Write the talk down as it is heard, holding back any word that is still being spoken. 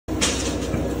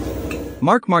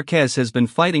Marc Marquez has been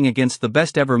fighting against the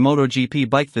best-ever MotoGP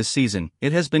bike this season,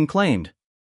 it has been claimed.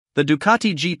 The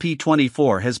Ducati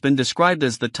GP24 has been described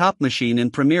as the top machine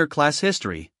in Premier Class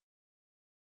history.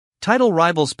 Title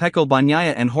rivals Pecco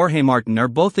Bagnaia and Jorge Martin are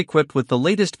both equipped with the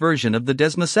latest version of the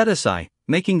Desmosedici,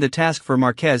 making the task for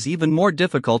Marquez even more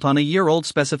difficult on a year-old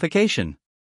specification.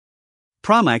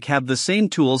 Pramac have the same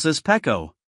tools as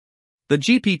Pecco. The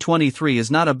GP23 is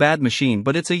not a bad machine,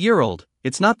 but it's a year old.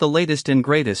 It's not the latest and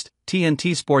greatest,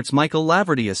 TNT Sports' Michael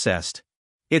Laverty assessed.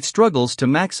 It struggles to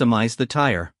maximize the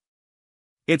tire.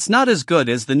 It's not as good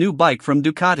as the new bike from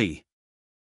Ducati.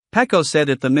 Pecco said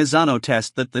at the Misano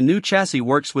test that the new chassis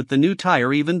works with the new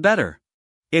tire even better.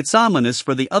 It's ominous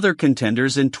for the other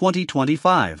contenders in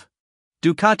 2025.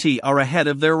 Ducati are ahead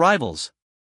of their rivals.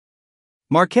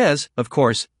 Marquez, of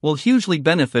course, will hugely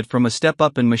benefit from a step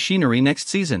up in machinery next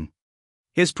season.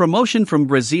 His promotion from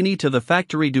Gresini to the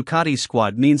factory Ducati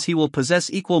squad means he will possess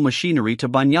equal machinery to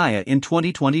Bagnaia in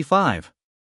 2025.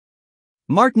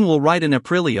 Martin will ride an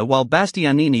Aprilia while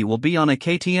Bastianini will be on a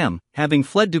KTM, having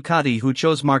fled Ducati, who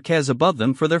chose Marquez above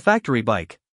them for their factory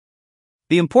bike.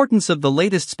 The importance of the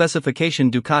latest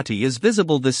specification Ducati is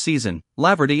visible this season,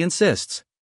 Laverty insists.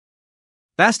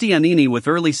 Bastianini with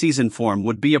early season form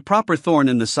would be a proper thorn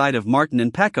in the side of Martin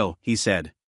and Pecco, he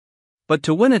said. But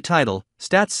to win a title,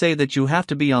 stats say that you have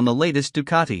to be on the latest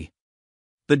Ducati.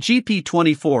 The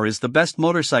GP24 is the best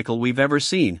motorcycle we've ever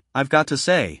seen, I've got to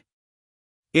say.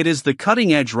 It is the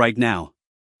cutting edge right now.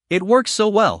 It works so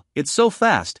well, it's so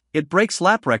fast, it breaks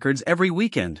lap records every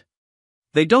weekend.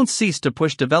 They don't cease to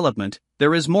push development,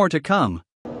 there is more to come.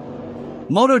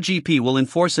 MotoGP will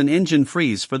enforce an engine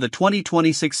freeze for the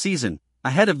 2026 season,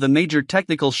 ahead of the major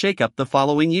technical shakeup the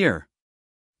following year.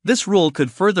 This rule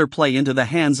could further play into the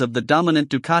hands of the dominant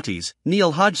Ducatis,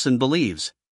 Neil Hodgson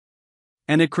believes.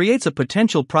 And it creates a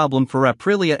potential problem for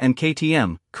Aprilia and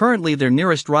KTM, currently their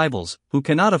nearest rivals, who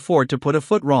cannot afford to put a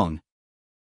foot wrong.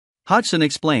 Hodgson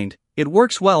explained, it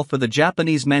works well for the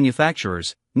Japanese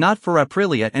manufacturers, not for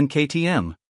Aprilia and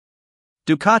KTM.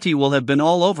 Ducati will have been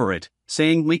all over it,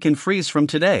 saying we can freeze from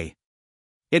today.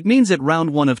 It means at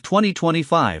round 1 of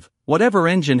 2025, whatever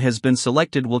engine has been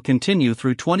selected will continue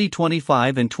through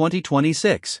 2025 and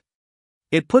 2026.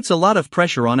 It puts a lot of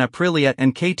pressure on Aprilia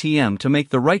and KTM to make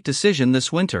the right decision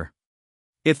this winter.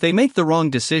 If they make the wrong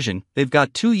decision, they've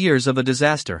got 2 years of a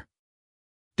disaster.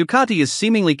 Ducati is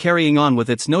seemingly carrying on with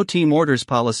its no team orders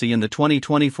policy in the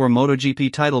 2024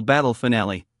 MotoGP title battle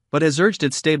finale, but has urged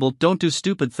its stable don't do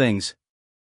stupid things.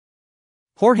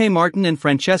 Jorge Martin and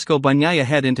Francesco Bagnaia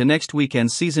head into next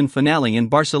weekend's season finale in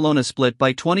Barcelona, split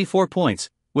by 24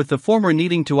 points, with the former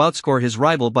needing to outscore his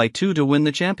rival by 2 to win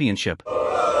the championship.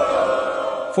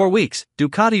 For weeks,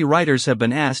 Ducati riders have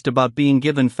been asked about being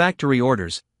given factory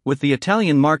orders, with the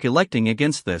Italian marque electing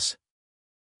against this.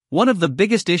 One of the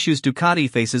biggest issues Ducati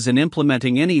faces in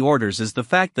implementing any orders is the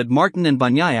fact that Martin and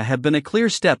Bagnaia have been a clear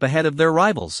step ahead of their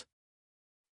rivals.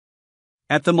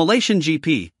 At the Malaysian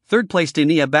GP, third-placed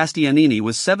Enea Bastianini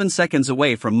was 7 seconds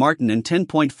away from Martin and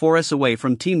 10.4s away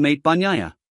from teammate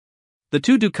Bagnaia. The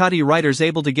two Ducati riders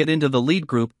able to get into the lead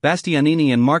group,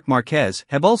 Bastianini and Marc Marquez,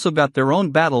 have also got their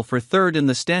own battle for third in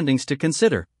the standings to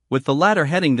consider, with the latter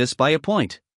heading this by a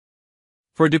point.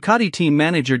 For Ducati team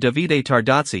manager Davide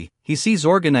Tardozzi, he sees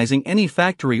organizing any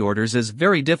factory orders as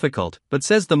very difficult, but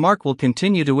says the marque will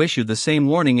continue to issue the same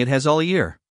warning it has all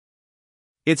year.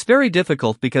 It's very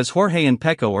difficult because Jorge and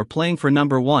Pecco are playing for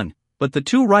number 1, but the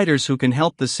two riders who can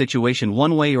help this situation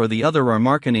one way or the other are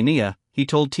Marc and Enea, he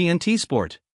told TNT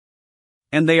Sport.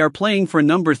 And they are playing for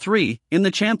number 3 in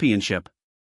the championship.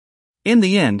 In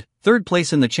the end, third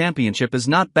place in the championship is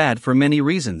not bad for many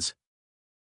reasons.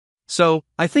 So,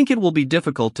 I think it will be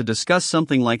difficult to discuss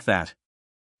something like that.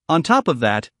 On top of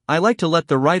that, I like to let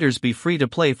the riders be free to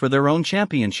play for their own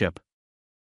championship.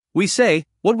 We say,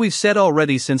 what we've said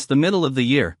already since the middle of the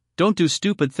year, don't do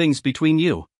stupid things between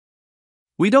you.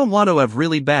 We don't want to have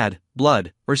really bad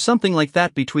blood, or something like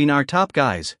that between our top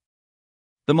guys.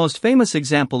 The most famous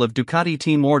example of Ducati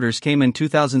team orders came in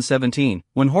 2017,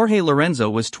 when Jorge Lorenzo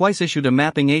was twice issued a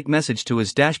mapping 8 message to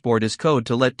his dashboard as code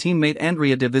to let teammate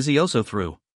Andrea Dovizioso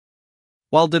through.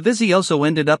 While Dovizioso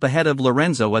ended up ahead of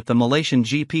Lorenzo at the Malaysian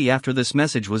GP after this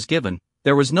message was given,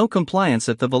 there was no compliance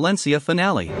at the Valencia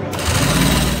finale.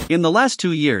 In the last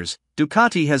 2 years,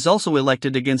 Ducati has also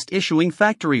elected against issuing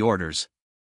factory orders.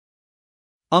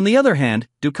 On the other hand,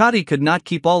 Ducati could not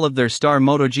keep all of their star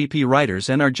MotoGP riders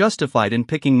and are justified in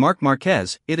picking Marc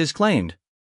Marquez, it is claimed.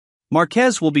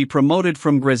 Marquez will be promoted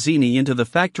from Gresini into the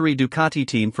factory Ducati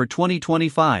team for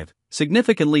 2025,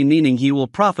 significantly meaning he will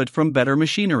profit from better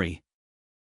machinery.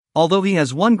 Although he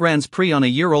has won Grands Prix on a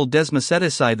year-old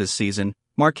Desmosedici this season,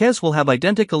 Marquez will have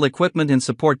identical equipment and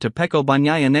support to Pecco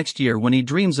Bagnaia next year when he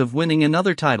dreams of winning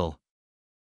another title.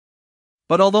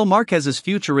 But although Marquez's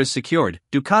future is secured,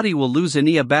 Ducati will lose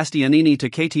Enea Bastianini to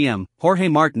KTM, Jorge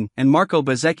Martin and Marco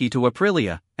Bezzecchi to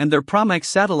Aprilia, and their Pramac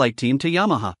satellite team to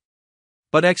Yamaha.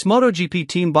 But ex-MotoGP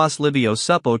team boss Livio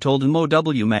Suppo told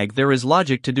MoW Mag there is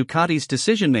logic to Ducati's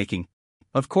decision-making.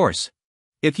 Of course.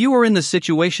 If you are in the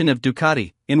situation of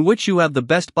Ducati, in which you have the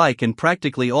best bike and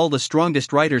practically all the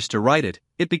strongest riders to ride it,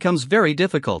 it becomes very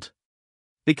difficult.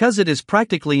 Because it is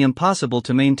practically impossible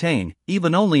to maintain,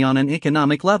 even only on an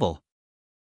economic level.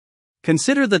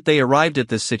 Consider that they arrived at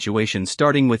this situation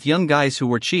starting with young guys who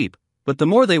were cheap, but the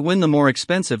more they win the more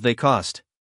expensive they cost.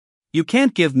 You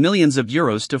can't give millions of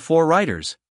euros to 4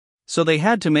 riders. So they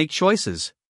had to make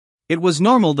choices. It was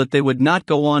normal that they would not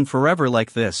go on forever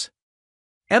like this.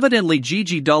 Evidently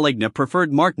Gigi Dall'Igna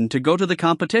preferred Martin to go to the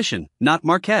competition, not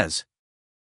Marquez.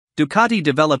 Ducati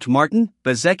developed Martin,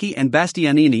 Bezzecchi and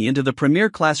Bastianini into the premier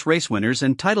class race winners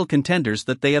and title contenders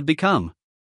that they have become.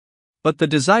 But the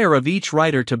desire of each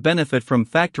rider to benefit from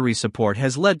factory support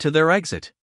has led to their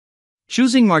exit.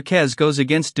 Choosing Marquez goes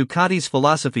against Ducati's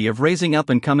philosophy of raising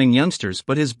up-and-coming youngsters,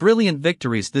 but his brilliant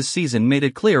victories this season made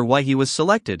it clear why he was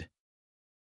selected.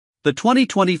 The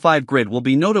 2025 grid will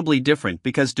be notably different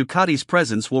because Ducati's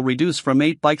presence will reduce from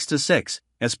 8 bikes to 6,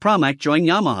 as Pramac join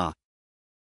Yamaha.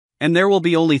 And there will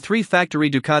be only 3 factory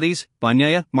Ducatis,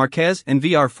 Bagnaia, Marquez and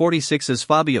VR46's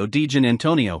Fabio Di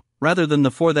Giannantonio, rather than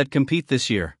the 4 that compete this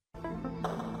year.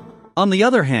 On the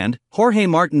other hand, Jorge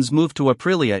Martin's move to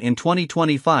Aprilia in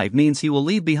 2025 means he will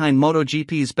leave behind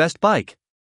MotoGP's best bike.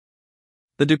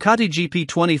 The Ducati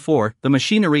GP24, the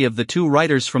machinery of the 2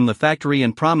 riders from the factory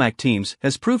and Pramac teams,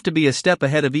 has proved to be a step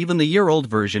ahead of even the year-old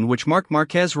version which Marc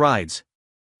Marquez rides.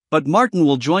 But Martin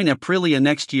will join Aprilia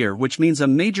next year, which means a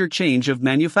major change of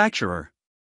manufacturer.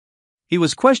 He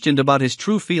was questioned about his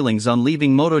true feelings on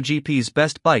leaving MotoGP's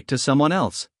best bike to someone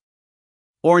else.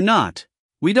 Or not.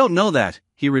 We don't know that,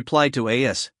 he replied to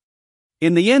AS.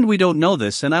 In the end we don't know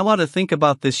this and I want to think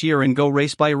about this year and go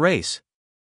race by race.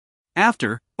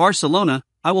 After Barcelona,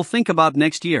 I will think about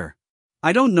next year.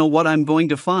 I don't know what I'm going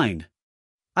to find.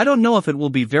 I don't know if it will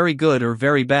be very good or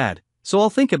very bad, so I'll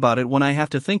think about it when I have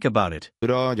to think about it.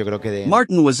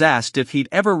 Martin was asked if he'd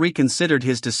ever reconsidered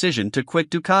his decision to quit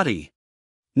Ducati.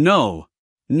 No.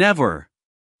 Never.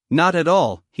 Not at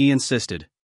all, he insisted.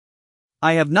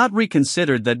 I have not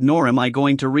reconsidered that, nor am I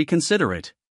going to reconsider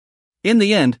it. In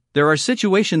the end, there are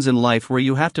situations in life where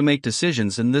you have to make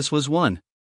decisions and this was one.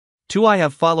 2. I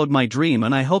have followed my dream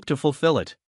and I hope to fulfill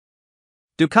it.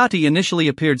 Ducati initially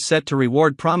appeared set to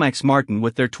reward Pramac's Martin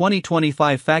with their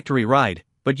 2025 factory ride,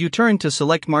 but U-turned to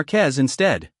select Marquez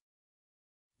instead.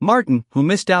 Martin, who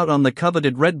missed out on the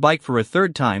coveted red bike for a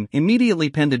 3rd time, immediately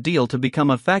penned a deal to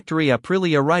become a factory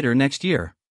Aprilia rider next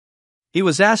year. He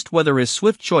was asked whether his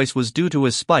swift choice was due to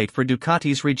his spite for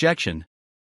Ducati's rejection.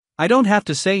 I don't have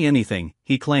to say anything,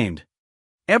 he claimed.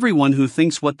 Everyone who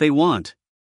thinks what they want.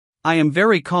 I am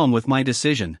very calm with my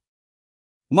decision.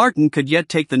 Martin could yet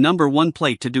take the number 1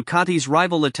 plate to Ducati's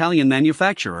rival Italian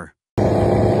manufacturer.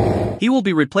 He will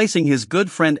be replacing his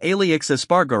good friend Aleix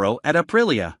Espargaro at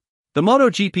Aprilia. The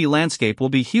MotoGP landscape will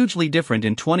be hugely different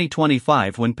in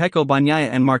 2025 when Pecco Bagnaia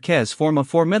and Marquez form a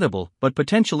formidable, but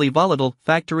potentially volatile,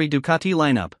 factory Ducati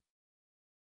lineup.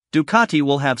 Ducati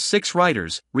will have 6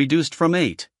 riders, reduced from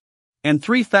 8. And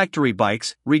 3 factory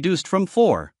bikes, reduced from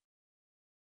 4.